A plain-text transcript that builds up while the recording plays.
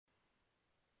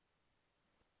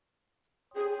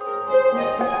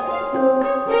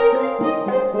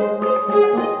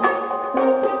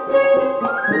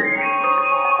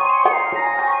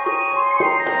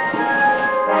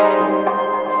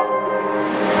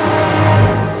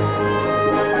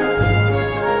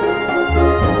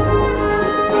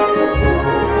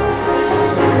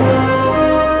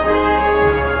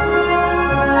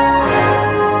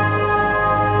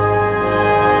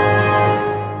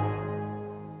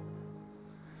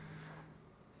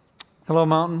Hello,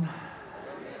 Mountain.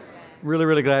 Really,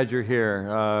 really glad you're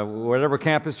here. Whatever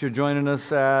campus you're joining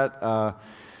us at,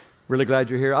 really glad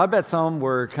you're here. I bet some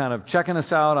were kind of checking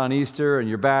us out on Easter, and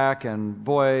you're back, and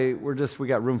boy, we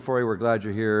got room for you. We're glad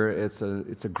you're here.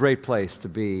 It's a great place to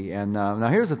be. And now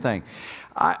here's the thing.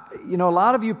 A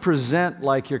lot of you present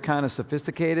like you're kind of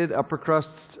sophisticated, upper crust,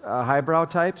 highbrow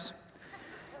types.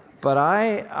 But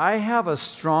I have a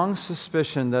strong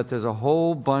suspicion that there's a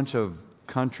whole bunch of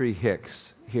country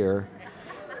hicks here.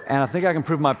 And I think I can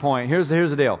prove my point. Here's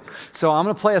the deal. So I'm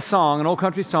going to play a song, an old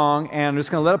country song, and I'm just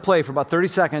going to let it play for about 30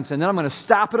 seconds, and then I'm going to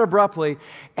stop it abruptly.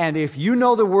 And if you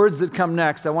know the words that come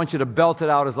next, I want you to belt it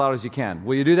out as loud as you can.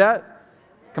 Will you do that?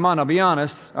 Come on, now be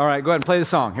honest. All right, go ahead and play the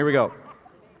song. Here we go.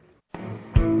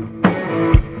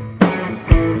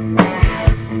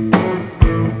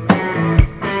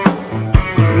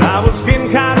 I was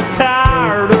getting kind of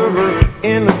tired of her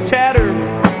in the tatter.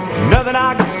 Nothing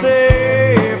I could say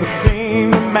ever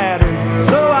seemed to matter.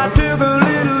 So I took a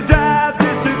little dive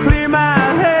just to clear my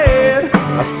head.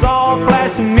 I saw a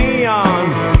flashing neon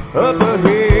up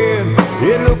ahead.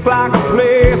 It looked like a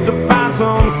place to find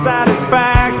some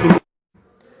satisfaction.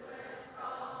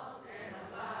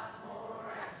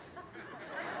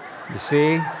 You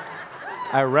see,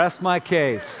 I rest my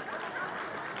case.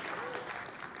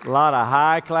 A lot of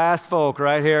high-class folk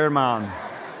right here in Mountain.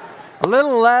 A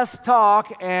little less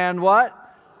talk and what?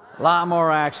 A lot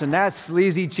more action. That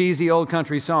sleazy, cheesy old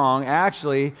country song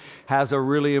actually has a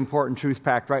really important truth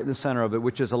packed right in the center of it,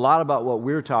 which is a lot about what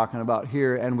we're talking about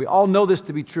here. And we all know this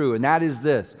to be true, and that is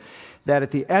this, that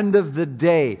at the end of the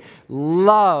day,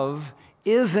 love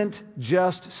isn't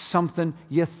just something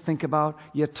you think about,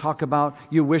 you talk about,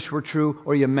 you wish were true,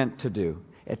 or you meant to do.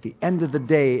 At the end of the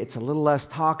day, it's a little less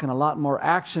talk and a lot more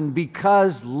action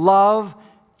because love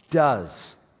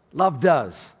does. Love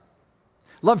does.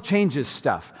 Love changes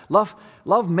stuff.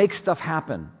 Love makes stuff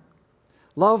happen.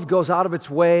 Love goes out of its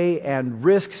way and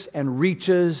risks and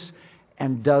reaches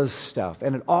and does stuff.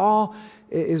 And it all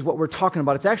is what we're talking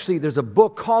about. It's actually, there's a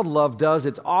book called Love Does.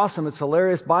 It's awesome. It's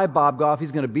hilarious by Bob Goff.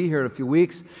 He's going to be here in a few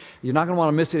weeks. You're not going to want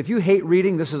to miss it. If you hate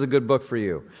reading, this is a good book for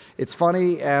you. It's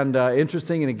funny and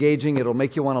interesting and engaging. It'll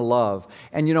make you want to love.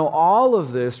 And all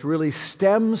of this really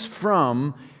stems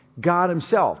from God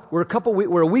Himself. We're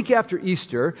a week after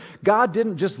Easter. God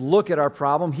didn't just look at our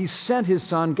problem. He sent His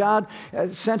Son. God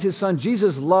sent His Son.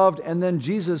 Jesus loved, and then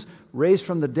Jesus raised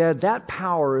from the dead. That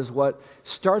power is what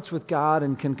starts with God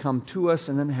and can come to us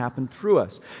and then happen through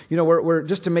us. We're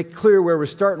just to make clear where we're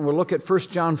starting, we'll look at 1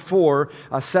 John 4,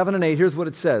 7 and 8. Here's what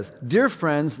it says. Dear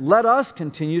friends, let us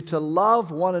continue to love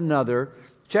one another.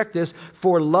 Check this.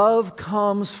 For love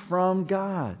comes from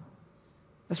God.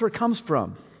 That's where it comes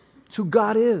from. It's who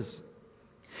God is.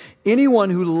 Anyone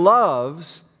who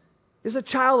loves is a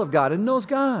child of God and knows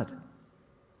God.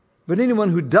 But anyone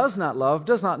who does not love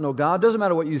does not know God. Doesn't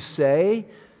matter what you say.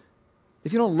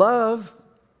 If you don't love,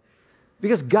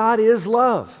 because God is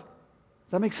love.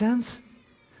 Does that make sense?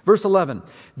 Verse 11.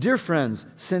 Dear friends,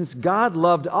 since God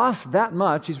loved us that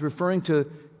much, He's referring to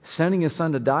sending His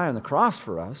Son to die on the cross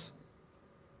for us,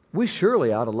 we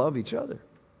surely ought to love each other.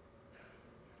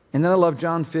 And then I love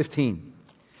John 15.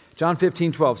 John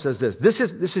 15:12 says this. This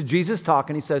is Jesus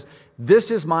talking. He says,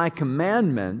 this is my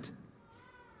commandment.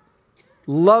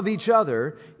 Love each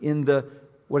other in the,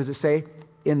 what does it say?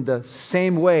 In the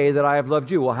same way that I have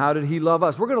loved you. Well, how did He love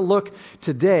us? We're going to look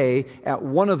today at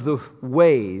one of the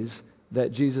ways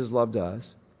that Jesus loved us.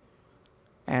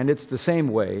 And it's the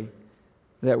same way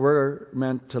that we're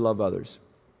meant to love others.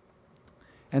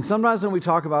 And sometimes when we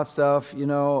talk about stuff,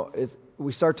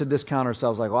 we start to discount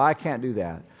ourselves like, well, I can't do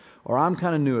that. Or I'm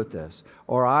kind of new at this.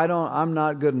 Or I'm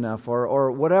not good enough.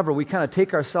 Or whatever. We kind of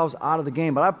take ourselves out of the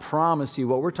game. But I promise you,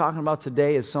 what we're talking about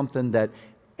today is something that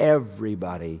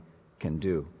everybody can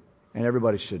do. And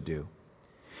everybody should do.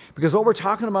 Because what we're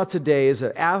talking about today is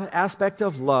an aspect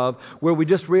of love where we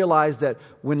just realize that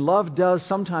when love does,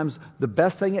 sometimes the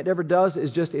best thing it ever does is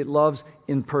just it loves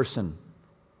in person.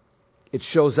 It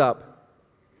shows up.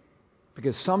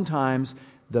 Because sometimes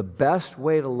the best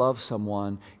way to love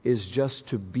someone is just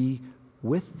to be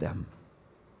with them.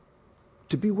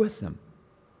 To be with them.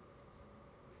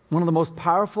 One of the most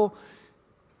powerful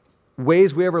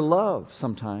ways we ever love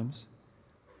sometimes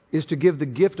is to give the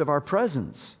gift of our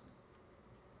presence.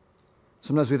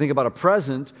 Sometimes we think about a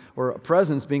present or a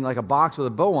presence being like a box with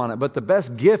a bow on it, but the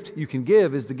best gift you can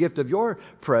give is the gift of your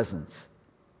presence.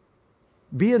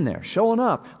 Being there, showing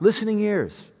up, listening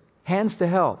ears, hands to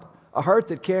help, a heart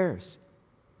that cares.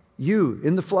 You,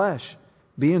 in the flesh,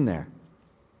 being there.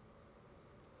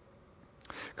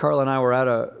 Carl and I were at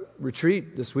a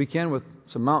retreat this weekend with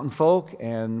some mountain folk,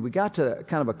 and we got to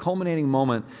kind of a culminating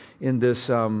moment in this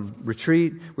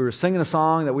retreat. We were singing a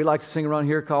song that we like to sing around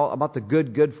here called about the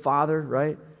good, good Father,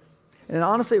 right? And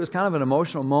honestly, it was kind of an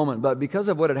emotional moment, but because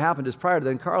of what had happened just prior to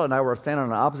then, Carla and I were standing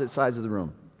on opposite sides of the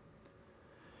room.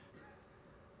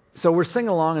 So we're singing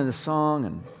along in this song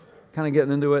and kind of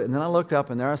getting into it, and then I looked up,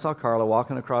 and there I saw Carla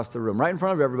walking across the room, right in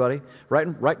front of everybody, right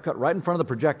in front of the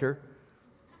projector.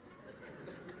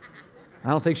 I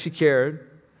don't think she cared,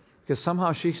 because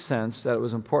somehow she sensed that it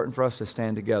was important for us to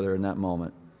stand together in that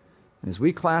moment. And as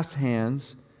we clasped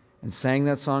hands and sang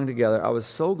that song together, I was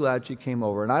so glad she came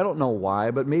over. And I don't know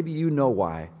why, but maybe you know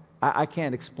why. I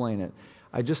can't explain it.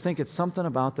 I just think it's something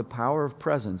about the power of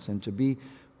presence and to be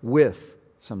with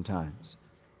sometimes.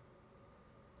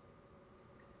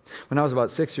 When I was about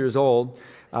 6 years old,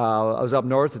 I was up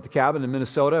north at the cabin in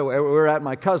Minnesota. We were at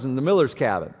my cousin, the Miller's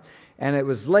cabin. And it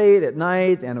was late at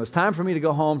night, and it was time for me to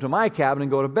go home to my cabin and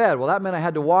go to bed. Well, that meant I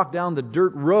had to walk down the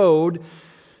dirt road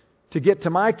to get to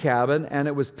my cabin, and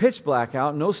it was pitch black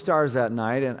out, no stars that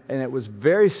night, and it was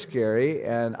very scary,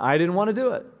 and I didn't want to do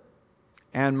it.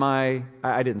 And I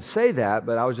didn't say that,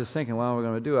 but I was just thinking, what am I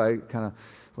going to do?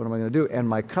 What am I going to do? And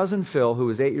my cousin Phil, who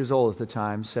was 8 years old at the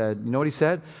time, said, you know what he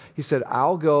said? He said,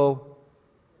 I'll go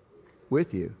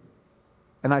with you.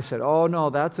 And I said, oh, no,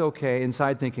 that's okay.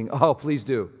 Inside thinking, oh, please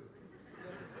do.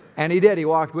 And he did. He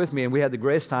walked with me, and we had the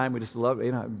greatest time. We just loved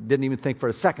it. Didn't even think for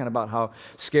a second about how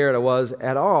scared I was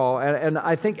at all. And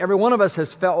I think every one of us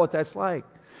has felt what that's like,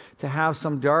 to have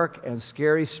some dark and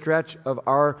scary stretch of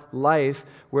our life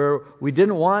where we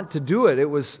didn't want to do it. It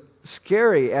was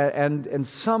scary, and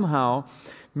somehow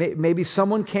maybe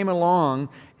someone came along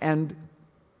and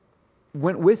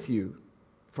went with you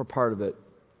for part of it.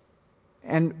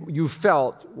 And you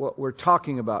felt what we're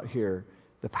talking about here,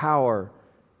 the power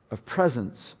of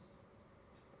presence.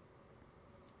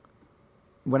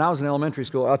 When I was in elementary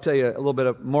school, I'll tell you a little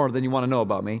bit more than you want to know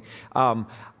about me.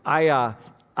 I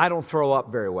don't throw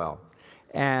up very well.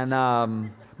 And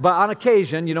but on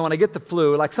occasion, when I get the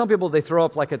flu, like some people, they throw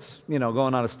up like it's,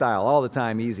 going out of style all the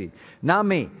time, easy. Not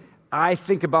me. I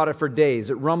think about it for days.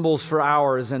 It rumbles for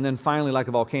hours, and then finally, like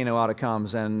a volcano, out it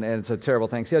comes, and it's a terrible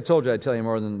thing. See, I told you I'd tell you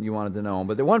more than you wanted to know.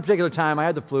 But the one particular time I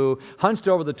had the flu, hunched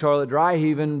over the toilet, dry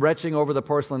heaving, retching over the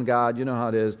porcelain god. You know how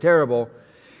it is. Terrible.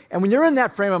 And when you're in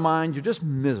that frame of mind, you're just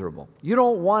miserable. You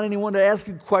don't want anyone to ask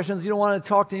you questions. You don't want to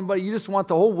talk to anybody. You just want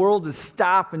the whole world to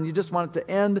stop, and you just want it to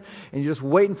end, and you're just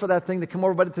waiting for that thing to come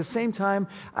over. But at the same time,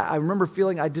 I remember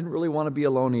feeling I didn't really want to be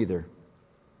alone either.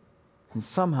 And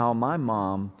somehow my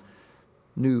mom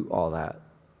knew all that.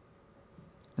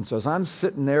 And so as I'm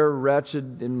sitting there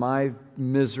wretched in my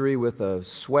misery with a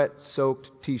sweat-soaked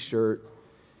T-shirt,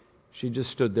 she just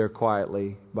stood there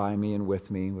quietly by me and with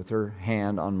me with her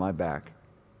hand on my back.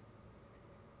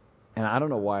 And I don't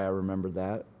know why I remember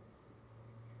that,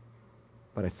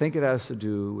 but I think it has to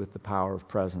do with the power of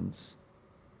presence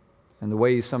and the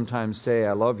way you sometimes say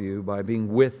I love you by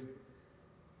being with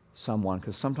someone,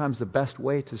 because sometimes the best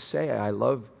way to say I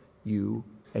love you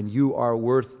and you are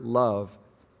worth love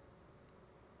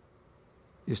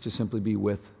is to simply be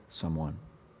with someone.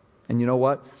 And you know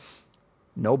what?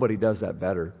 Nobody does that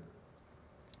better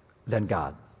than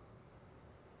God.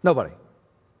 Nobody.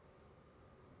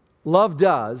 Love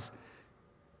does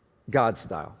God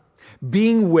style.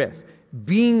 Being with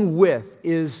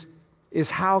is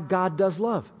how God does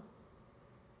love.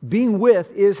 Being with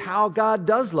is how God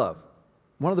does love.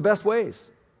 One of the best ways,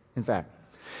 in fact.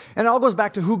 And it all goes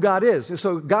back to who God is.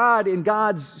 So God, in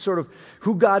God's sort of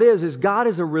who God is God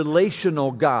is a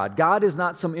relational God. God is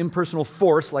not some impersonal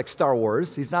force like Star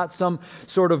Wars. He's not some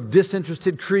sort of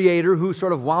disinterested creator who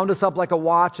sort of wound us up like a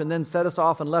watch and then set us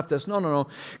off and left us. No.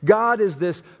 God is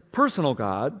this personal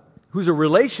God who's a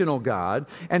relational God,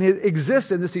 and it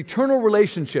exists in this eternal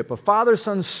relationship of Father,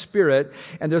 Son, Spirit,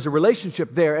 and there's a relationship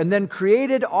there, and then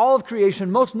created all of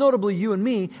creation, most notably you and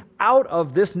me, out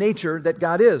of this nature that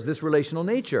God is, this relational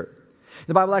nature.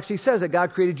 The Bible actually says that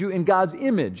God created you in God's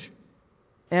image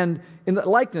and in the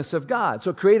likeness of God.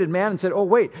 So it created man and said, oh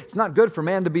wait, it's not good for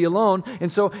man to be alone, and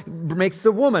so it makes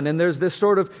the woman, and there's this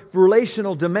sort of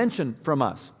relational dimension from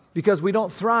us, because we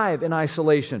don't thrive in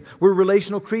isolation. We're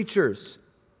relational creatures.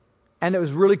 And it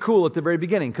was really cool at the very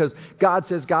beginning, because God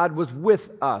says God was with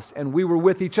us, and we were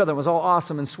with each other. It was all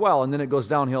awesome and swell, and then it goes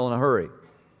downhill in a hurry.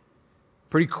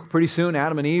 Pretty soon,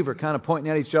 Adam and Eve are kind of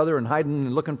pointing at each other and hiding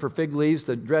and looking for fig leaves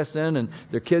to dress in, and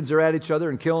their kids are at each other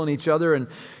and killing each other, and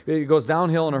it goes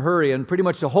downhill in a hurry. And pretty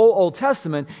much the whole Old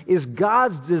Testament is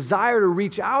God's desire to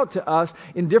reach out to us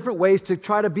in different ways to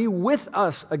try to be with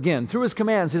us again through His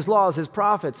commands, His laws, His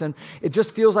prophets. And it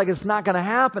just feels like it's not going to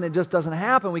happen. It just doesn't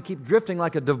happen. We keep drifting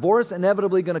like a divorce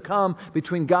inevitably going to come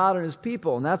between God and His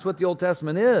people. And that's what the Old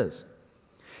Testament is.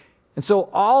 And so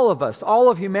all of us, all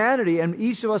of humanity, and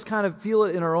each of us kind of feel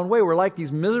it in our own way. We're like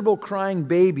these miserable crying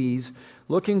babies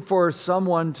looking for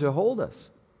someone to hold us.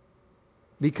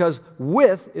 Because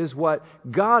with is what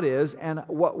God is and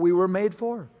what we were made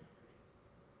for.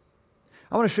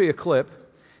 I want to show you a clip.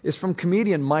 It's from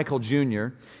comedian Michael Jr.,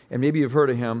 and maybe you've heard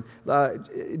of him.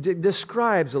 It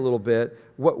describes a little bit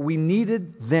what we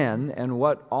needed then and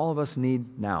what all of us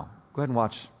need now. Go ahead and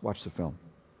watch the film.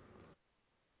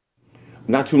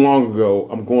 Not too long ago,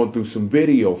 I'm going through some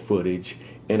video footage,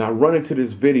 and I run into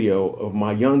this video of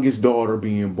my youngest daughter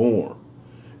being born.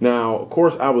 Now, of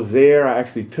course, I was there. I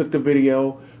actually took the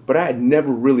video, but I had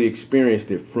never really experienced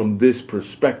it from this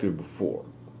perspective before.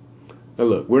 Now,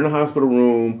 look, we're in a hospital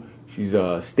room. She's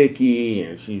sticky,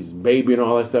 and she's baby and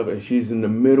all that stuff, and she's in the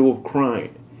middle of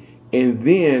crying. And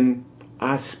then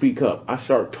I speak up. I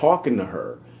start talking to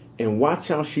her, and watch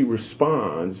how she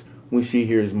responds when she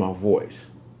hears my voice.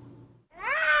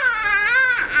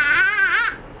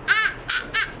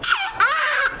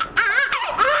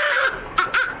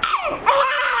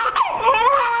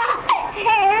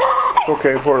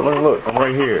 Okay, Portland, look, I'm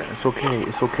right here. It's okay,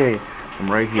 it's okay.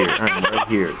 I'm right here. I'm right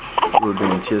here. We're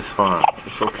doing just fine.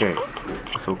 It's okay.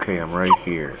 It's okay, I'm right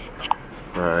here.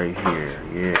 Right here.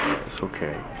 Yeah, it's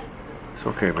okay. It's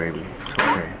okay, baby. It's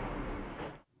okay.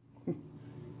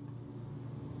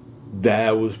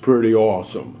 That was pretty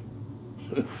awesome.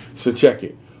 So check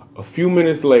it. A few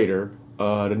minutes later,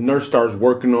 the nurse starts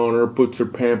working on her, puts her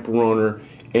pamper on her,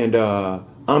 and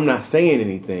I'm not saying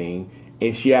anything.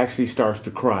 And she actually starts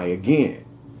to cry again.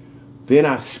 Then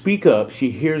I speak up, she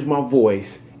hears my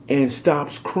voice, and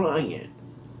stops crying.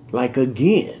 Like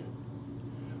again.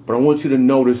 But I want you to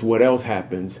notice what else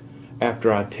happens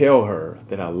after I tell her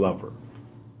that I love her.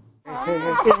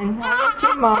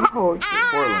 Mom hold you.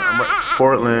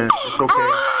 Portland, it's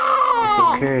okay. It's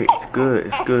okay. It's good.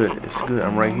 It's good. It's good.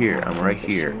 I'm right here. I'm right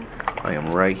here. I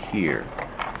am right here.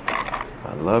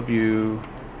 I love you.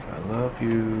 I love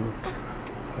you.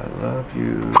 I love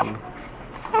you.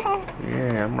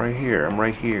 Yeah, I'm right here. I'm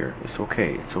right here. It's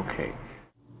okay. It's okay.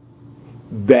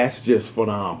 That's just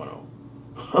phenomenal.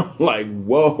 I'm like,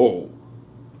 whoa.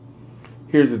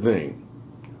 Here's the thing.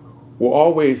 We'll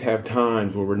always have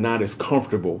times where we're not as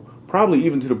comfortable, probably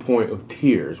even to the point of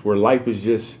tears, where life is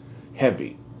just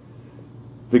heavy.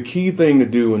 The key thing to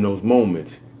do in those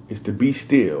moments is to be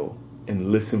still and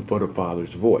listen for the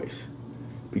Father's voice.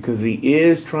 Because He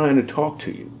is trying to talk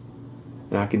to you.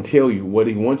 And I can tell you what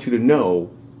He wants you to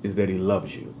know is that He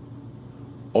loves you.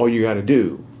 All you got to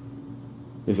do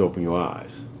is open your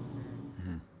eyes.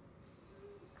 Mm-hmm.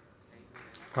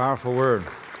 Powerful word.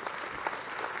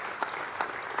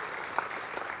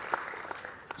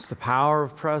 It's the power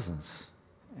of presence.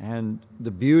 And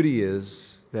the beauty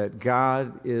is that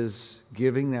God is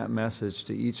giving that message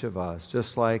to each of us,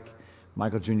 just like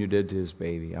Michael Jr. did to his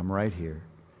baby. I'm right here.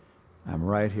 I'm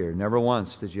right here. Never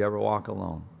once did you ever walk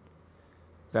alone.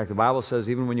 In fact, the Bible says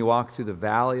even when you walk through the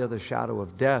valley of the shadow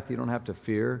of death, you don't have to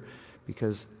fear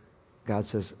because God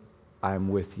says, I'm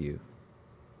with you.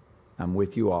 I'm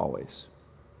with you always.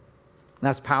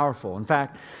 That's powerful. In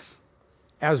fact,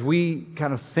 as we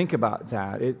kind of think about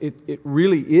that, it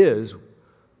really is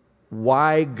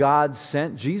why God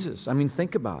sent Jesus. I mean,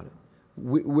 think about it.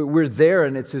 We're there,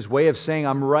 and it's His way of saying,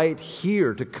 I'm right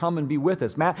here to come and be with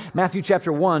us. Matthew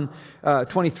chapter 1,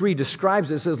 23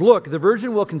 describes it. It says, look, the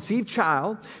virgin will conceive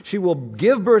child. She will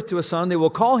give birth to a son. They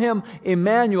will call him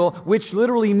Emmanuel, which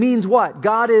literally means what?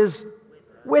 God is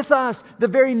with us. The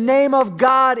very name of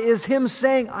God is Him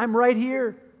saying, I'm right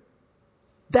here.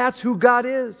 That's who God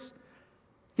is.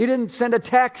 He didn't send a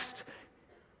text.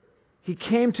 He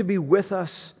came to be with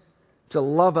us, to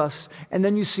love us. And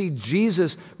then you see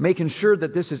Jesus making sure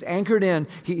that this is anchored in.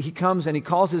 He comes and He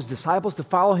calls His disciples to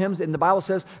follow Him. And the Bible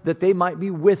says that they might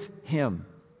be with Him.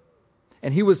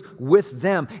 And He was with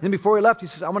them. And then before He left, He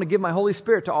says, I'm going to give my Holy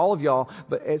Spirit to all of y'all,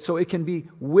 so it can be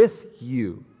with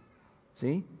you.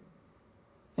 See?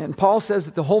 And Paul says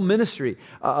that the whole ministry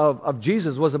of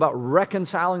Jesus was about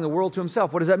reconciling the world to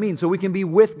Himself. What does that mean? So we can be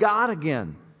with God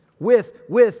again. With.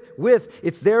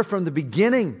 It's there from the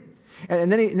beginning.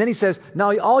 And then he says,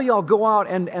 now all y'all go out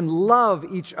and love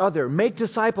each other. Make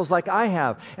disciples like I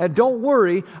have. And don't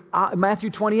worry, Matthew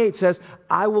 28 says,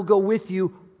 I will go with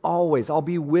you always. I'll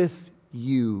be with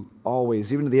you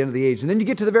always, even to the end of the age. And then you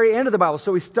get to the very end of the Bible.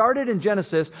 So we started in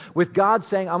Genesis with God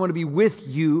saying, I'm going to be with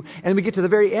you. And we get to the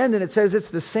very end and it says it's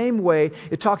the same way.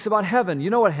 It talks about heaven. You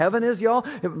know what heaven is, y'all?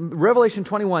 Revelation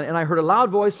 21. And I heard a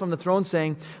loud voice from the throne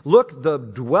saying, look, the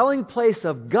dwelling place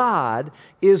of God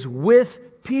is with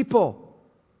people.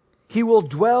 He will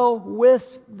dwell with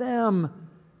them.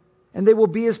 And they will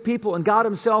be His people. And God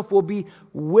Himself will be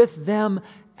with them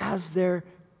as their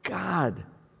God.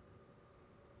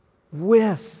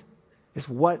 With is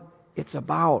what it's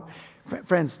about.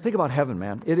 Friends, think about heaven,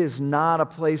 man. It is not a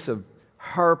place of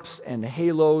harps and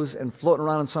halos and floating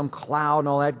around in some cloud and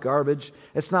all that garbage.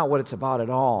 It's not what it's about at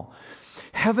all.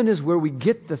 Heaven is where we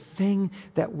get the thing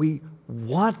that we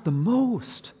want the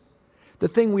most. The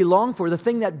thing we long for, the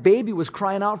thing that baby was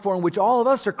crying out for and which all of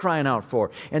us are crying out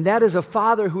for. And that is a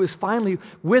Father who is finally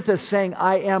with us saying,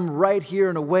 I am right here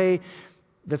in a way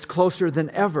that's closer than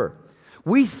ever.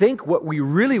 We think what we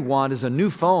really want is a new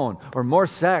phone or more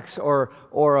sex or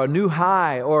a new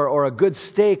high or a good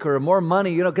steak or more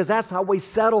money, because that's how we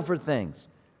settle for things.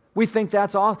 We think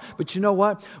that's all. But you know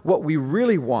what? What we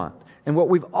really want and what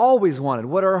we've always wanted,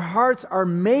 what our hearts are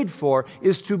made for,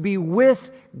 is to be with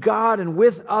God and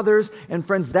with others. And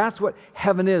friends, that's what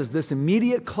heaven is, this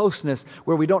immediate closeness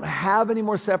where we don't have any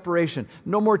more separation,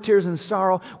 no more tears and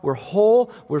sorrow. We're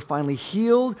whole, we're finally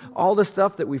healed. All the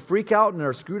stuff that we freak out and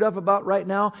are screwed up about right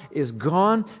now is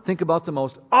gone. Think about the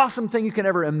most awesome thing you can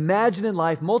ever imagine in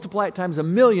life. Multiply it times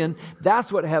 1,000,000.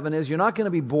 That's what heaven is. You're not going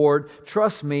to be bored.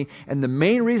 Trust me. And the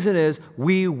main reason is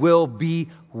we will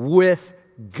be with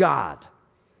God.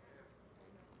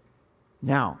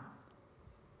 Now,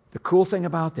 the cool thing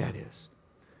about that is,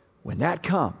 when that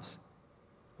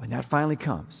finally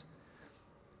comes,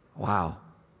 wow,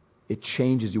 it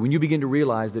changes you. When you begin to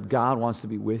realize that God wants to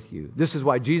be with you. This is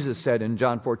why Jesus said in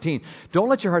John 14, don't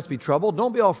let your hearts be troubled.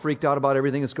 Don't be all freaked out about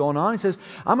everything that's going on. He says,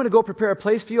 I'm going to go prepare a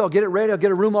place for you. I'll get it ready. I'll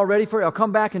get a room all ready for you. I'll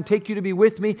come back and take you to be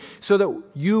with me so that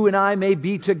you and I may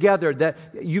be together, that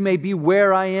you may be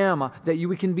where I am, that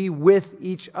we can be with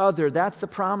each other. That's the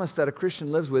promise that a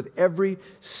Christian lives with every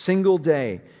single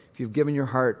day if you've given your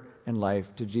heart and life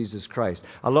to Jesus Christ.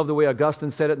 I love the way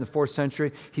Augustine said it in the 4th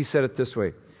century. He said it this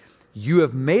way. You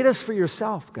have made us for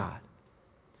yourself, God,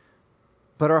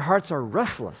 but our hearts are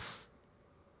restless,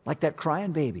 like that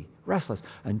crying baby, restless,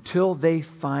 until they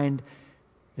find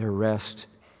their rest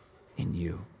in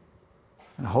you.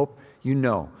 And I hope you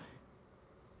know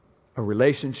a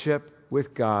relationship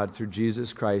with God through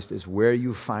Jesus Christ is where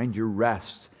you find your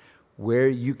rest, where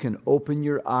you can open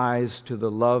your eyes to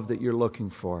the love that you're looking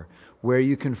for, where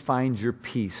you can find your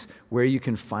peace, where you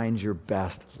can find your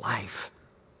best life.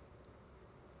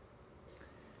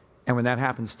 And when that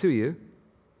happens to you,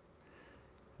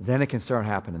 then it can start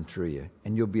happening through you.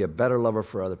 And you'll be a better lover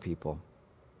for other people.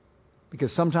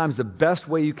 Because sometimes the best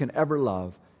way you can ever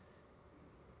love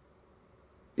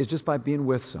is just by being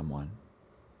with someone.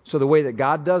 So the way that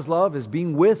God does love is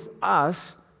being with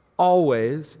us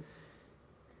always.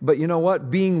 But you know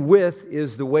what? Being with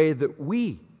is the way that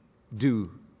we do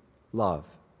love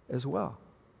as well.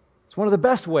 It's one of the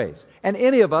best ways. And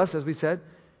any of us, as we said,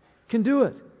 can do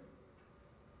it.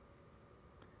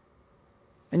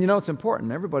 And it's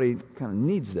important. Everybody kind of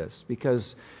needs this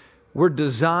because we're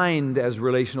designed as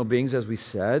relational beings, as we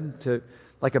said, to,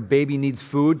 like a baby needs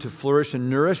food to flourish and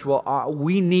nourish. Well,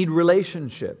 we need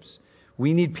relationships.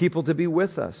 We need people to be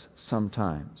with us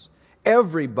sometimes.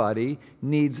 Everybody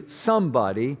needs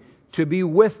somebody to be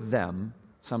with them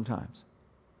sometimes.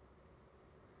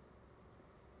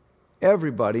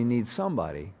 Everybody needs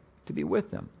somebody to be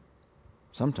with them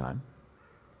sometime.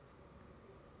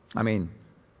 I mean,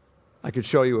 I could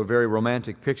show you a very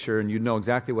romantic picture and you'd know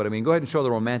exactly what I mean. Go ahead and show the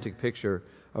romantic picture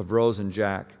of Rose and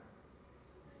Jack.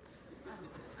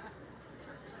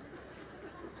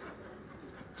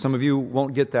 Some of you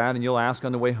won't get that and you'll ask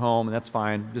on the way home, and that's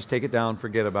fine. Just take it down,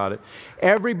 forget about it.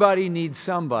 Everybody needs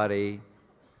somebody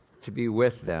to be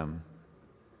with them.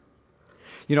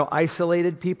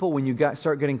 Isolated people, when you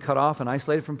start getting cut off and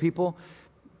isolated from people,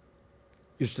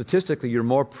 statistically, you're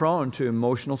more prone to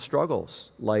emotional struggles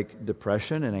like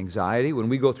depression and anxiety. When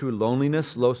we go through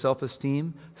loneliness, low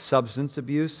self-esteem, substance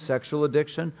abuse, sexual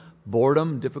addiction,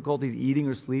 boredom, difficulties eating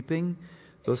or sleeping,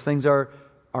 those things are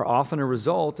often a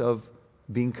result of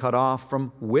being cut off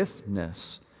from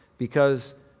withness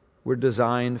because we're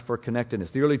designed for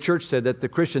connectedness. The early church said that the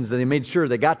Christians, they made sure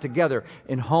they got together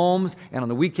in homes, and on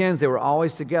the weekends they were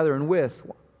always together and with.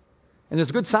 And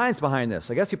there's good science behind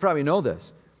this. I guess you probably know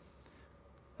this.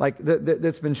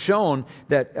 It's been shown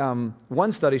that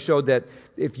one study showed that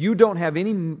if you don't have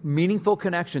any meaningful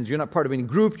connections, you're not part of any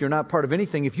group, you're not part of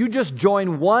anything, if you just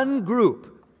join one group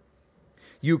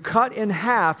you cut in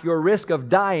half your risk of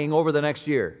dying over the next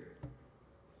year.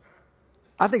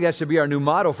 I think that should be our new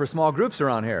motto for small groups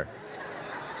around here.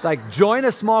 It's like, join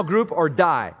a small group or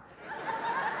die.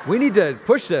 We need to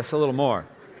push this a little more.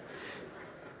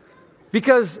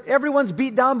 Because everyone's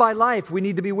beat down by life. We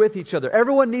need to be with each other.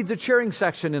 Everyone needs a cheering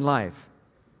section in life.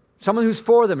 Someone who's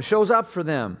for them, shows up for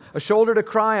them, a shoulder to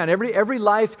cry on. Every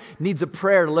life needs a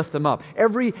prayer to lift them up.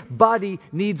 Every body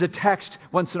needs a text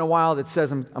once in a while that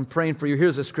says, I'm praying for you.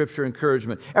 Here's a scripture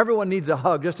encouragement. Everyone needs a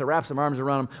hug just to wrap some arms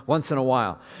around them once in a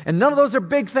while. And none of those are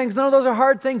big things. None of those are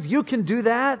hard things. You can do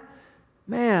that.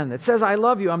 Man, it says, I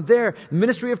love you. I'm there.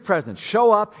 Ministry of presence.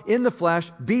 Show up in the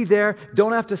flesh. Be there.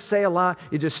 Don't have to say a lot.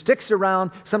 It just sticks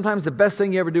around. Sometimes the best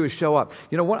thing you ever do is show up.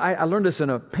 You know what? I learned this in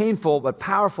a painful but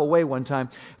powerful way one time.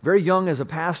 Very young as a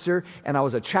pastor, and I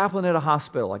was a chaplain at a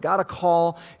hospital. I got a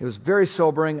call. It was very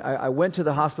sobering. I went to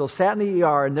the hospital, sat in the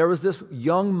ER, and there was this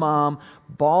young mom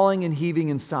bawling and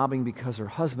heaving and sobbing because her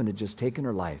husband had just taken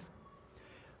her life.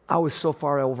 I was so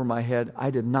far over my head, I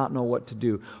did not know what to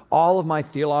do. All of my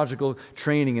theological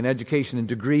training and education and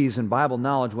degrees and Bible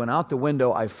knowledge went out the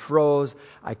window. I froze.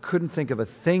 I couldn't think of a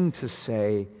thing to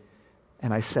say,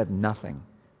 and I said nothing.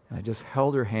 And I just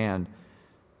held her hand.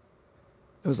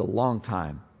 It was a long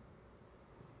time.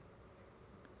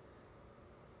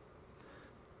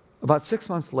 About 6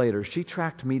 months later, she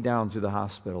tracked me down through the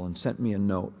hospital and sent me a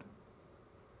note.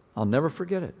 I'll never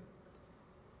forget it.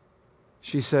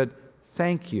 She said,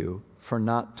 "Thank you for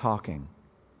not talking."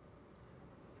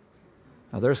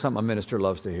 Now, there's something a minister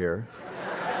loves to hear.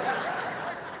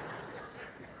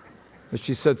 But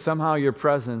she said, somehow your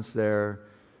presence there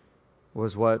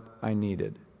was what I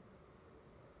needed.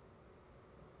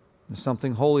 There's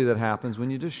something holy that happens when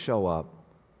you just show up.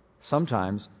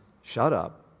 Sometimes, shut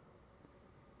up.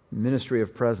 Ministry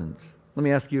of presence. Let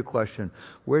me ask you a question.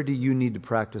 Where do you need to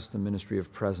practice the ministry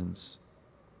of presence,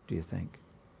 do you think?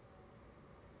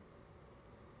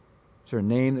 Is there a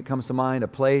name that comes to mind, a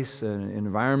place, an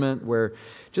environment where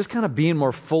just kind of being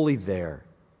more fully there,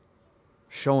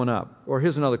 showing up? Or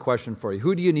here's another question for you.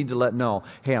 Who do you need to let know,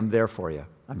 hey, I'm there for you.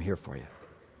 I'm here for you.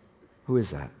 Who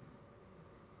is that?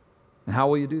 And how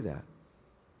will you do that?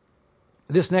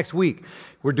 This next week,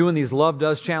 we're doing these Love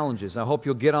Does challenges. I hope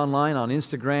you'll get online on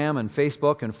Instagram and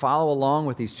Facebook and follow along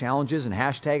with these challenges and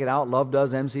hashtag it out, Love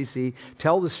Does MCC.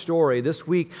 Tell the story. This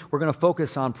week, we're going to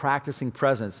focus on practicing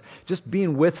presence. Just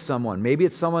being with someone. Maybe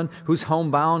it's someone who's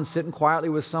homebound, sitting quietly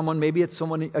with someone. Maybe it's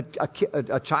someone,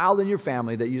 a child in your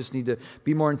family that you just need to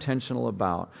be more intentional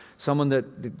about. Someone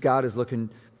that God is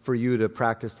looking for you to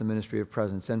practice the ministry of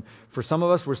presence. And for some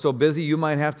of us, we're so busy, you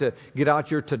might have to get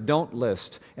out your to-don't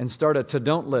list and start a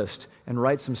to-don't list and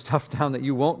write some stuff down that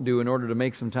you won't do in order to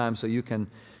make some time so you can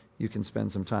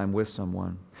spend some time with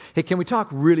someone. Hey, can we talk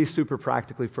really super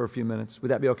practically for a few minutes? Would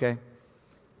that be okay?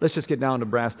 Let's just get down to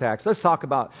brass tacks. Let's talk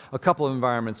about a couple of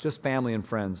environments, just family and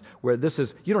friends, where this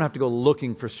is, you don't have to go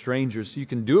looking for strangers. So you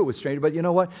can do it with strangers, but you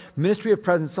know what? Ministry of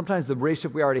presence, sometimes the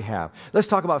relationship we already have. Let's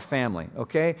talk about family,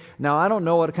 okay? Now, I don't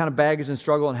know what kind of baggage and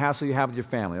struggle and hassle you have with your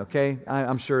family, okay?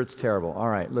 I'm sure it's terrible. All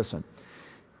right, listen.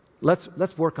 Let's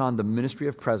work on the ministry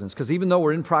of presence, because even though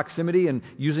we're in proximity and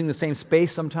using the same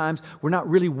space sometimes, we're not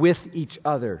really with each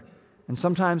other. And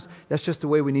sometimes that's just the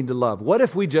way we need to love. What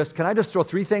if can I just throw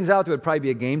three things out that would probably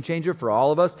be a game changer for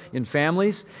all of us in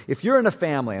families? If you're in a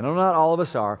family, and I know not all of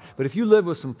us are, but if you live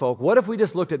with some folk, what if we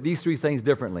just looked at these three things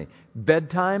differently?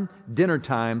 Bedtime, dinner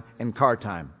time, and car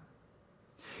time.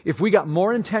 If we got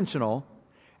more intentional,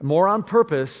 more on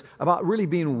purpose about really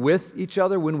being with each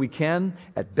other when we can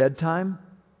at bedtime,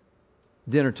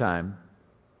 dinner time,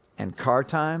 and car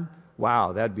time,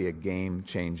 wow, that'd be a game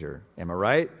changer. Am I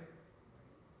right?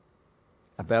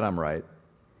 I bet I'm right.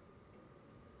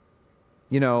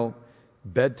 You know,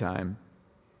 bedtime,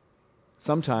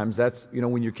 sometimes that's,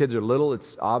 when your kids are little,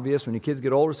 it's obvious. When your kids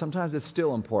get older, sometimes it's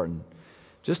still important.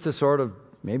 Just to sort of,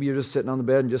 maybe you're just sitting on the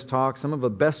bed and just talk. Some of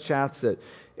the best chats that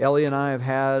Ellie and I have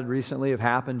had recently have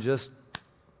happened just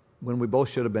when we both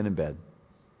should have been in bed.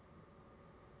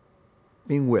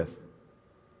 Being with.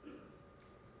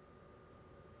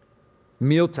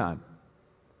 Mealtime.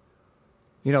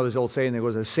 There's an old saying that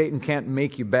goes, if Satan can't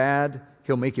make you bad,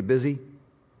 he'll make you busy.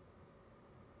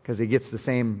 Because he gets the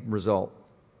same result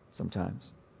sometimes.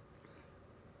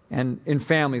 And in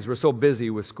families, we're so busy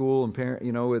with school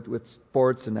and with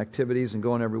sports and activities and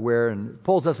going everywhere, and it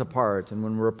pulls us apart. And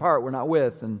when we're apart, we're not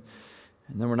with, and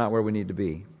then we're not where we need to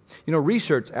be.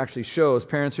 Research actually shows,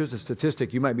 parents, here's a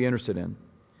statistic you might be interested in.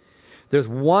 There's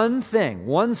one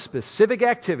specific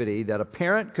activity that a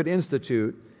parent could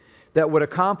institute that would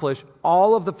accomplish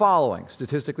all of the following,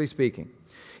 statistically speaking.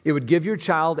 It would give your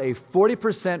child a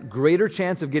 40% greater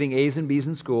chance of getting A's and B's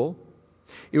in school.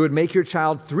 It would make your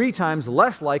child 3 times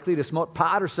less likely to smoke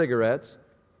pot or cigarettes.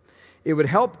 It would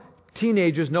help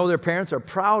teenagers know their parents are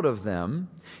proud of them.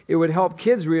 It would help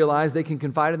kids realize they can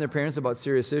confide in their parents about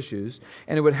serious issues.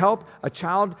 And it would help a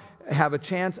child have a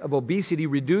chance of obesity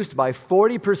reduced by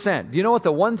 40%. Do you know what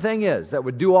the one thing is that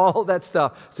would do all that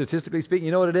stuff, statistically speaking?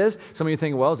 You know what it is? Some of you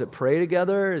think, well, is it pray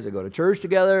together? Is it go to church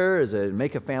together? Is it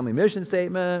make a family mission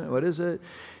statement? What is it?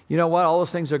 You know what? All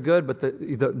those things are good, but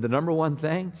the number one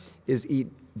thing is eat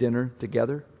dinner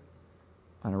together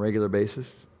on a regular basis.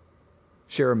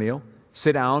 Share a meal.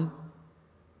 Sit down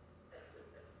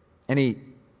and eat.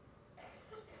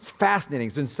 It's fascinating.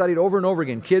 It's been studied over and over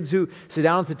again. Kids who sit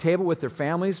down at the table with their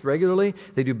families regularly,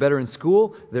 they do better in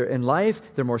school, they're in life,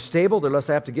 they're more stable, they're less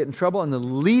apt to get in trouble. And the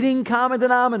leading common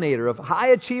denominator of high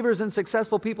achievers and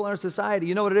successful people in our society,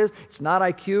 you know what it is? It's not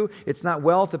IQ, it's not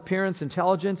wealth, appearance,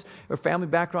 intelligence, or family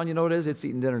background. You know what it is? It's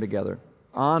eating dinner together.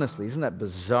 Honestly, isn't that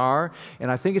bizarre?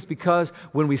 And I think it's because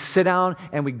when we sit down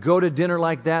and we go to dinner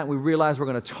like that, and we realize we're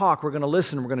going to talk, we're going to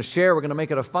listen, we're going to share, we're going to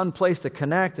make it a fun place to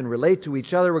connect and relate to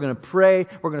each other. We're going to pray,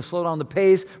 we're going to slow down the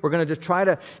pace, we're going to just try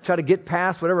to get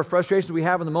past whatever frustrations we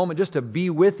have in the moment just to be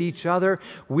with each other.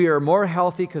 We are more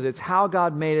healthy because it's how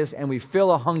God made us, and we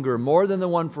feel a hunger more than the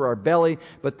one for our belly,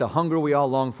 but the hunger we all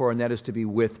long for, and that is to be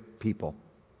with people.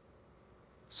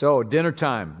 So, dinner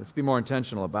time. Let's be more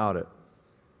intentional about it.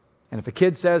 And if a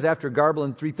kid says, after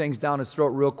garbling 3 things down his throat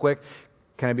real quick,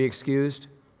 can I be excused?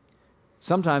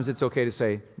 Sometimes it's okay to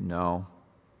say, no.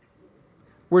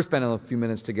 We're spending a few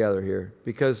minutes together here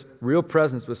because real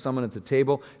presence with someone at the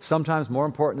table, sometimes more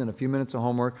important than a few minutes of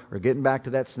homework or getting back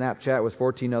to that Snapchat with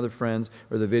 14 other friends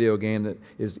or the video game that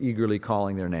is eagerly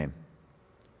calling their name.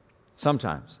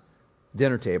 Sometimes,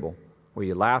 dinner table, where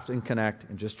you laugh and connect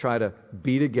and just try to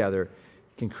be together,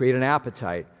 can create an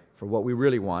appetite for what we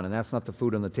really want, and that's not the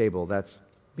food on the table, that's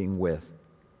being with.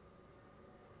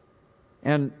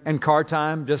 And car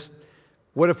time, just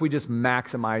what if we just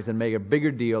maximize and make a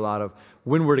bigger deal out of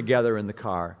when we're together in the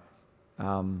car,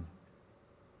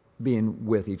 being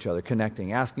with each other,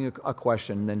 connecting, asking a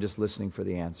question, and then just listening for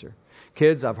the answer.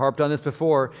 Kids, I've harped on this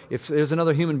before. If there's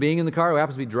another human being in the car who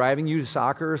happens to be driving you to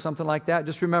soccer or something like that,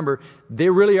 just remember, they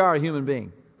really are a human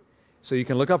being. So you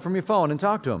can look up from your phone and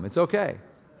talk to them. It's okay.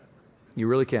 You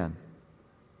really can.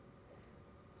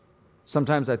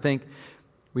 Sometimes I think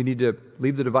we need to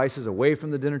leave the devices away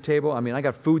from the dinner table. I mean, I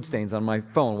got food stains on my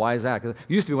phone. Why is that? Because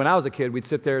it used to be when I was a kid, we'd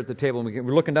sit there at the table and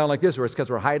we're looking down like this, or it's because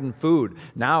we're hiding food.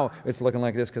 Now it's looking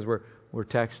like this because we're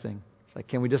texting. It's like,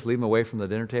 can we just leave them away from the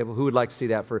dinner table? Who would like to see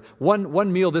that for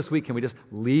one meal this week? Can we just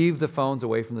leave the phones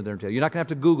away from the dinner table? You're not going to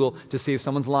have to Google to see if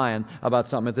someone's lying about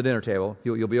something at the dinner table.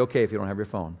 You'll be okay if you don't have your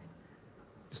phone.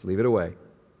 Just leave it away.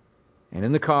 And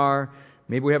in the car,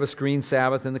 maybe we have a screen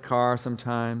Sabbath in the car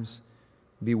sometimes.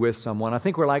 Be with someone. I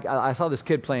think we're like, I saw this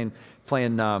kid playing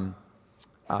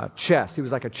chess. He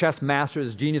was like a chess master,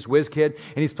 this genius whiz kid,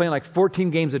 and he's playing like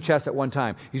 14 games of chess at one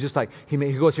time. He's just like, he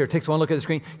goes here, takes one look at the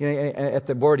screen, at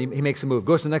the board, he makes a move.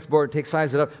 Goes to the next board,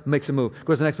 sizes it up, makes a move.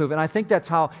 Goes to the next move. And I think that's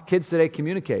how kids today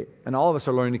communicate. And all of us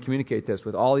are learning to communicate this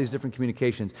with all these different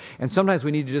communications. And sometimes we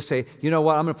need to just say, you know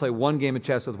what, I'm going to play one game of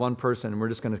chess with one person, and we're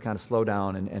just going to kind of slow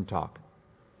down and talk.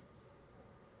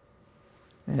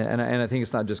 And I think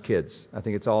it's not just kids. I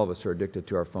think it's all of us who are addicted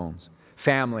to our phones.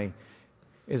 Family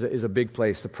is a big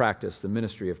place to practice the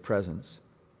ministry of presence.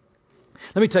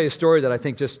 Let me tell you a story that I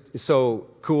think just is so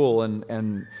cool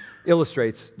and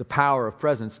illustrates the power of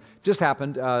presence. Just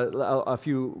happened a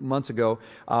few months ago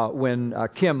when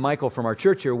Kim Michael from our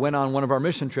church here went on one of our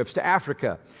mission trips to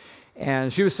Africa.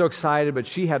 And she was so excited, but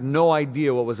she had no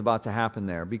idea what was about to happen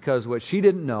there, because what she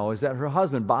didn't know is that her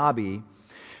husband, Bobby,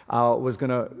 was going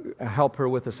to help her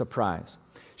with a surprise.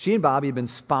 She and Bobby had been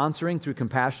sponsoring through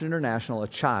Compassion International a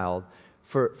child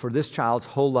for this child's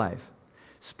whole life.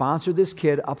 Sponsored this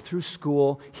kid up through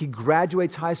school. He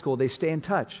graduates high school. They stay in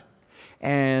touch.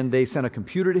 And they sent a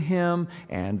computer to him,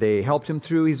 and they helped him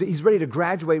through. He's ready to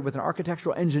graduate with an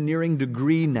architectural engineering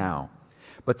degree now.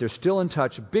 But they're still in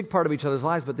touch, a big part of each other's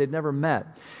lives, but they'd never met.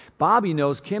 Bobby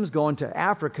knows Kim's going to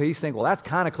Africa. He's thinking, well, that's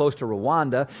kind of close to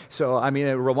Rwanda. So,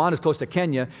 Rwanda's close to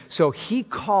Kenya. So he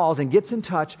calls and gets in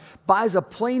touch, buys a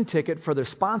plane ticket for their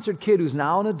sponsored kid who's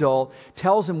now an adult,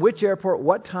 tells him which airport,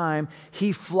 what time.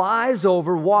 He flies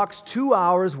over, walks 2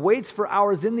 hours, waits for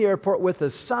hours in the airport with a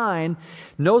sign,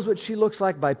 knows what she looks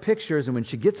like by pictures, and when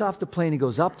she gets off the plane, he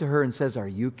goes up to her and says, "Are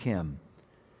you Kim?"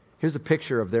 Here's a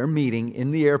picture of their meeting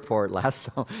in the airport last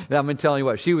summer. I'm going to tell you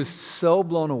what, she was so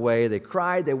blown away. They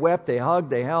cried, they wept, they hugged,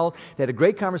 they held. They had a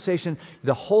great conversation.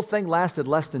 The whole thing lasted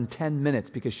less than 10 minutes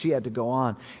because she had to go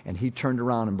on. And he turned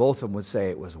around and both of them would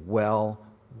say it was well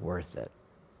worth it.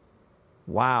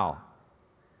 Wow.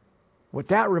 What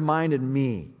that reminded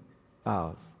me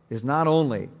of is not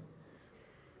only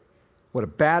what a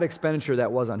bad expenditure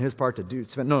that was on his part to do.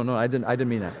 No, I didn't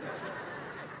mean that.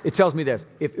 It tells me this.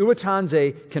 If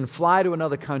Uwatanze can fly to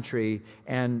another country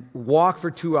and walk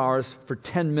for 2 hours for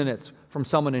 10 minutes from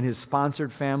someone in his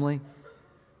sponsored family,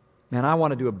 man, I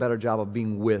want to do a better job of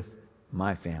being with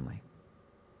my family.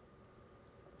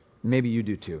 Maybe you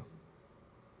do too.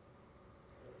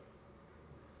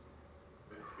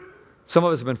 Some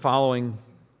of us have been following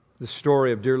the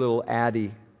story of dear little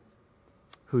Addie,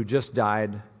 who just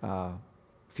died a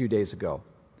few days ago.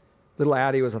 Little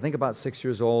Addie was, I think, about 6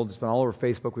 years old. It's been all over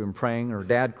Facebook. We've been praying. Her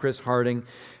dad, Chris Harding,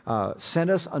 sent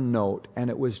us a note, and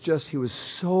it was just, he was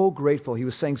so grateful. He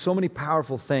was saying so many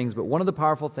powerful things, but one of the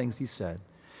powerful things he said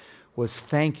was,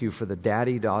 thank you for the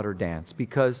daddy-daughter dance,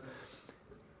 because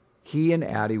he and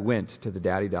Addie went to the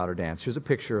daddy-daughter dance. Here's a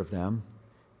picture of them.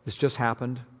 This just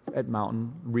happened at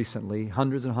Mountain recently.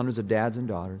 Hundreds and hundreds of dads and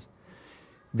daughters.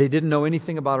 They didn't know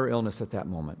anything about her illness at that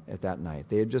moment, at that night.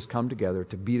 They had just come together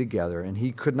to be together, and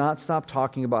he could not stop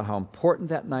talking about how important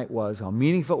that night was, how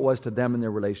meaningful it was to them in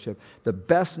their relationship, the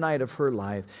best night of her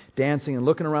life, dancing and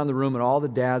looking around the room at all the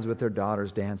dads with their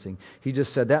daughters dancing. He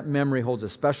just said, that memory holds a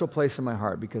special place in my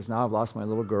heart because now I've lost my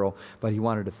little girl, but he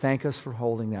wanted to thank us for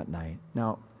holding that night.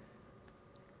 Now,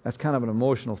 that's kind of an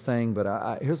emotional thing,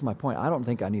 but here's my point. I don't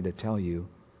think I need to tell you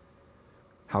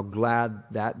how glad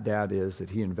that dad is that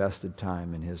he invested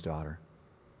time in his daughter.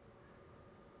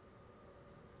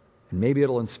 And maybe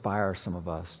it'll inspire some of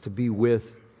us to be with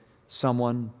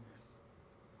someone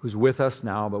who's with us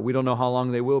now, but we don't know how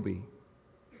long they will be.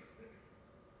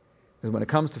 Because when it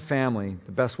comes to family,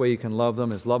 the best way you can love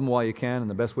them is love them while you can, and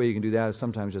the best way you can do that is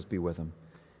sometimes just be with them.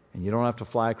 And you don't have to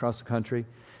fly across the country,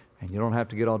 and you don't have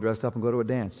to get all dressed up and go to a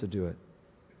dance to do it.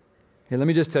 Here, let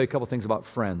me just tell you a couple things about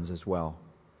friends as well.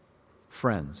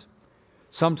 Friends.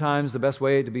 Sometimes the best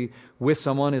way to be with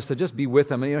someone is to just be with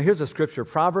them. And here's a scripture,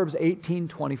 Proverbs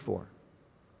 18:24.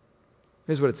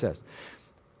 Here's what it says.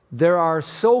 There are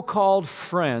so-called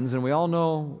friends, and we all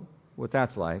know what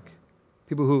that's like.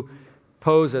 People who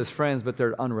pose as friends, but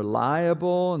they're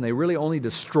unreliable, and they really only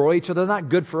destroy each other. They're not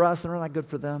good for us, and they're not good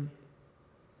for them.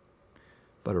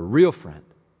 But a real friend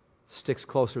sticks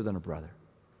closer than a brother.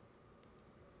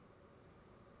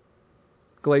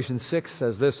 Galatians 6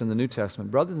 says this in the New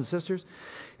Testament. Brothers and sisters,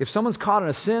 if someone's caught in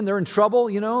a sin, they're in trouble,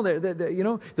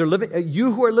 they're living.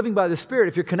 You who are living by the Spirit,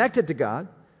 if you're connected to God,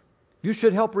 you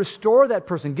should help restore that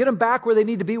person. Get them back where they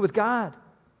need to be with God.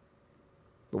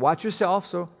 But watch yourself,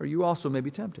 or you also may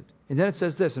be tempted. And then it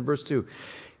says this in verse 2.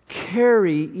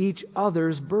 Carry each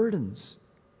other's burdens.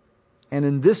 And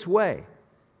in this way,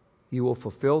 you will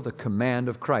fulfill the command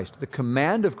of Christ. The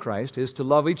command of Christ is to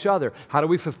love each other. How do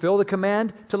we fulfill the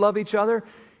command to love each other?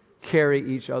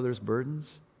 Carry each other's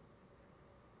burdens.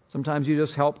 Sometimes you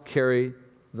just help carry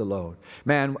the load.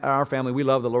 Man, our family, we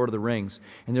love the Lord of the Rings.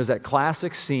 And there's that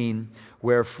classic scene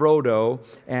where Frodo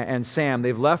and Sam,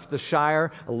 they've left the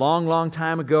Shire a long, long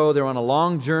time ago. They're on a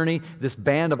long journey. This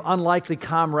band of unlikely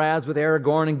comrades with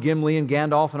Aragorn and Gimli and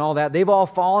Gandalf and all that, they've all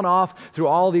fallen off through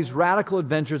all these radical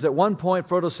adventures. At one point,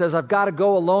 Frodo says, I've got to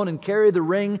go alone and carry the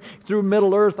ring through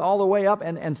Middle-earth all the way up.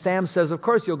 And Sam says, of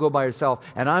course you'll go by yourself,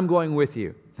 and I'm going with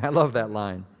you. I love that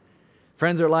line.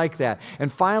 Friends are like that.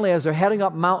 And finally, as they're heading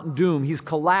up Mount Doom, he's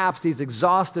collapsed, he's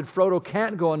exhausted. Frodo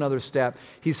can't go another step.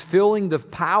 He's feeling the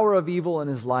power of evil in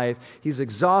his life. He's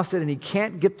exhausted, and he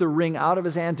can't get the ring out of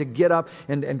his hand to get up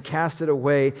and cast it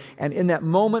away. And in that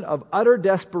moment of utter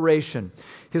desperation,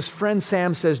 his friend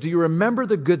Sam says, do you remember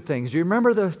the good things? Do you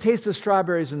remember the taste of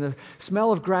strawberries and the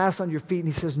smell of grass on your feet?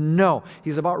 And he says, no.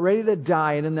 He's about ready to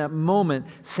die. And in that moment,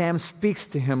 Sam speaks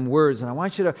to him words. And I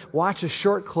want you to watch a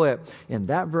short clip in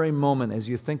that very moment as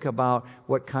you think about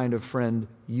what kind of friend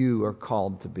you are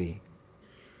called to be.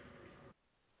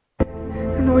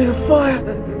 In the way of fire,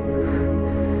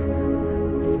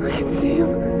 I can see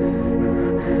him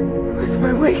with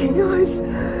my waking eyes.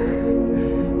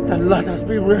 Then let us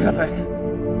be rid of it.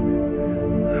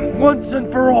 Once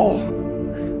and for all.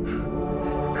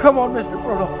 Come on, Mr.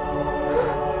 Frodo.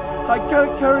 I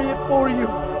can't carry it for you,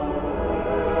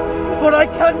 but I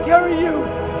can carry you.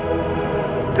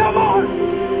 Come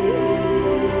on!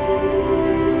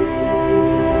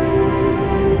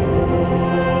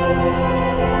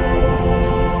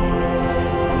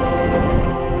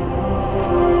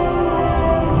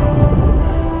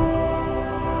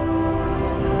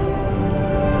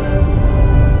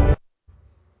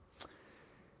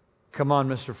 Come on,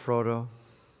 Mr. Frodo.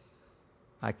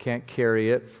 I can't carry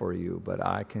it for you, but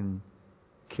I can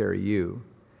carry you.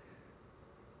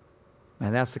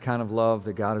 And that's the kind of love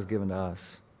that God has given to us.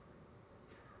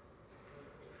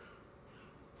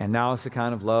 And now it's the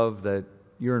kind of love that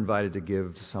you're invited to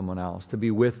give to someone else, to be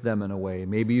with them in a way.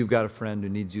 Maybe you've got a friend who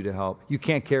needs you to help. You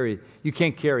can't carry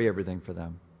everything for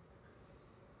them.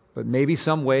 But maybe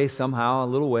some way, somehow, a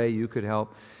little way, you could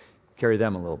help carry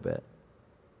them a little bit.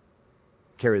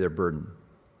 Carry their burden.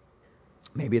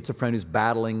 Maybe it's a friend who's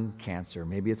battling cancer.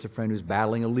 Maybe it's a friend who's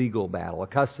battling a legal battle, a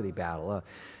custody battle,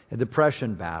 a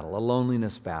depression battle, a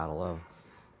loneliness battle,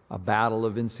 a battle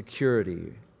of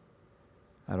insecurity.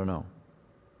 I don't know.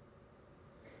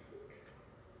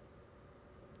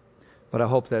 But I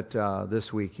hope that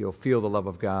this week you'll feel the love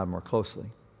of God more closely,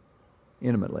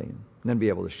 intimately, and then be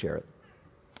able to share it.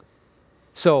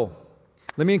 So,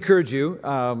 let me encourage you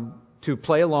to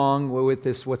play along with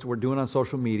this, what we're doing on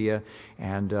social media,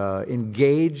 and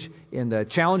engage in the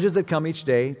challenges that come each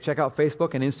day. Check out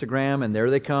Facebook and Instagram, and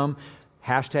there they come.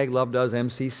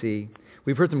 #LoveDoesMCC.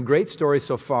 We've heard some great stories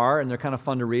so far, and they're kind of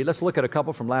fun to read. Let's look at a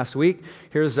couple from last week.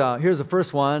 Here's the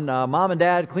first one. Mom and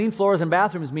Dad, clean floors and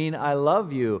bathrooms mean I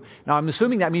love you. Now, I'm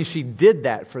assuming that means she did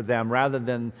that for them rather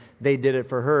than they did it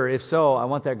for her. If so, I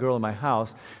want that girl in my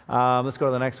house. Let's go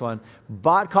to the next one.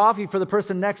 Bought coffee for the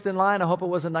person next in line. I hope it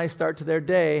was a nice start to their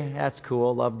day. That's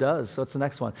cool. Love does. So what's the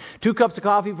next one? 2 cups of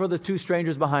coffee for the 2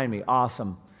 strangers behind me.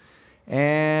 Awesome.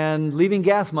 And leaving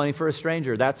gas money for a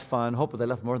stranger. That's fun. Hope they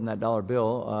left more than that dollar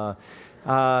bill.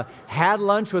 Had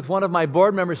lunch with one of my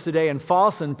board members today in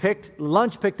Folsom.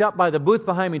 Lunch picked up by the booth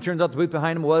behind me. Turns out the booth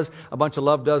behind him was a bunch of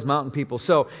Love Does Mountain people.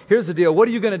 So here's the deal. What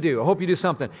are you going to do? I hope you do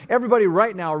something. Everybody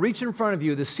right now, reach in front of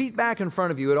you, the seat back in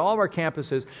front of you at all of our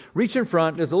campuses. Reach in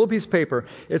front. There's a little piece of paper.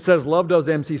 It says Love Does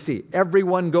MCC.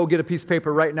 Everyone go get a piece of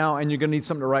paper right now, and you're going to need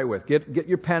something to write with. Get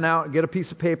your pen out. Get a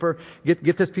piece of paper.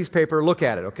 Get this piece of paper. Look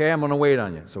at it, okay? I'm going to wait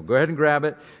on you. So go ahead and grab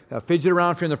it. Fidget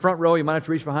around if you're in the front row. You might have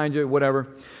to reach behind you, whatever.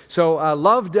 So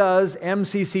Love Does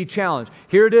MCC Challenge.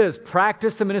 Here it is.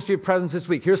 Practice the ministry of presence this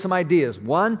week. Here's some ideas.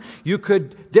 1, you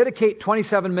could dedicate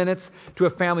 27 minutes to a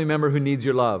family member who needs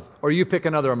your love. Or you pick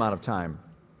another amount of time.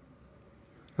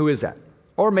 Who is that?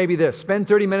 Or maybe this. Spend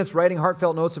 30 minutes writing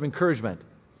heartfelt notes of encouragement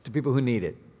to people who need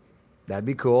it. That'd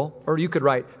be cool. Or you could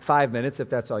write 5 minutes if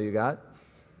that's all you got.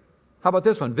 How about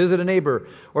this one? Visit a neighbor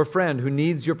or friend who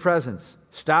needs your presence.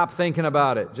 Stop thinking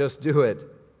about it. Just do it.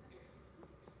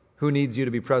 Who needs you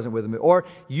to be present with them? Or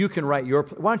you can why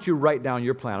don't you write down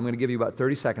your plan? I'm going to give you about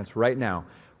 30 seconds right now.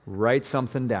 Write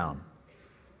something down.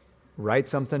 Write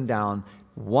something down.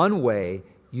 One way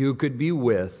you could be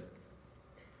with.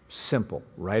 Simple.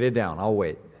 Write it down. I'll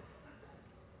wait.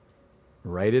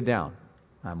 Write it down.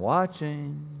 I'm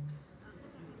watching.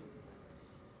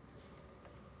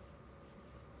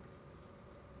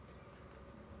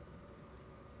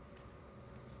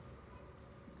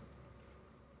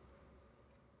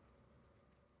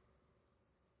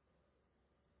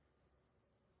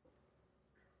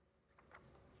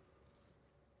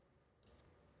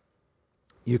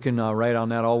 You can write on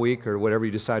that all week, or whatever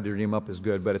you decide to dream up is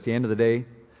good. But at the end of the day,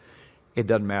 it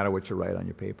doesn't matter what you write on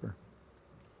your paper.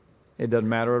 It doesn't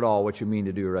matter at all what you mean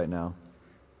to do right now.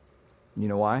 You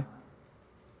know why?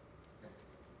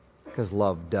 Because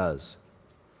love does.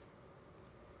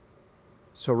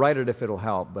 So write it if it'll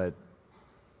help, but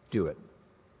do it.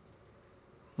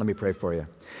 Let me pray for you.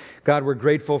 God, we're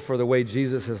grateful for the way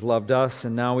Jesus has loved us,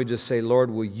 and now we just say,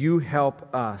 Lord, will you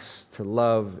help us to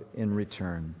love in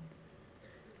return?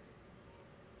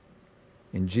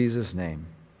 In Jesus' name,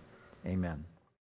 amen.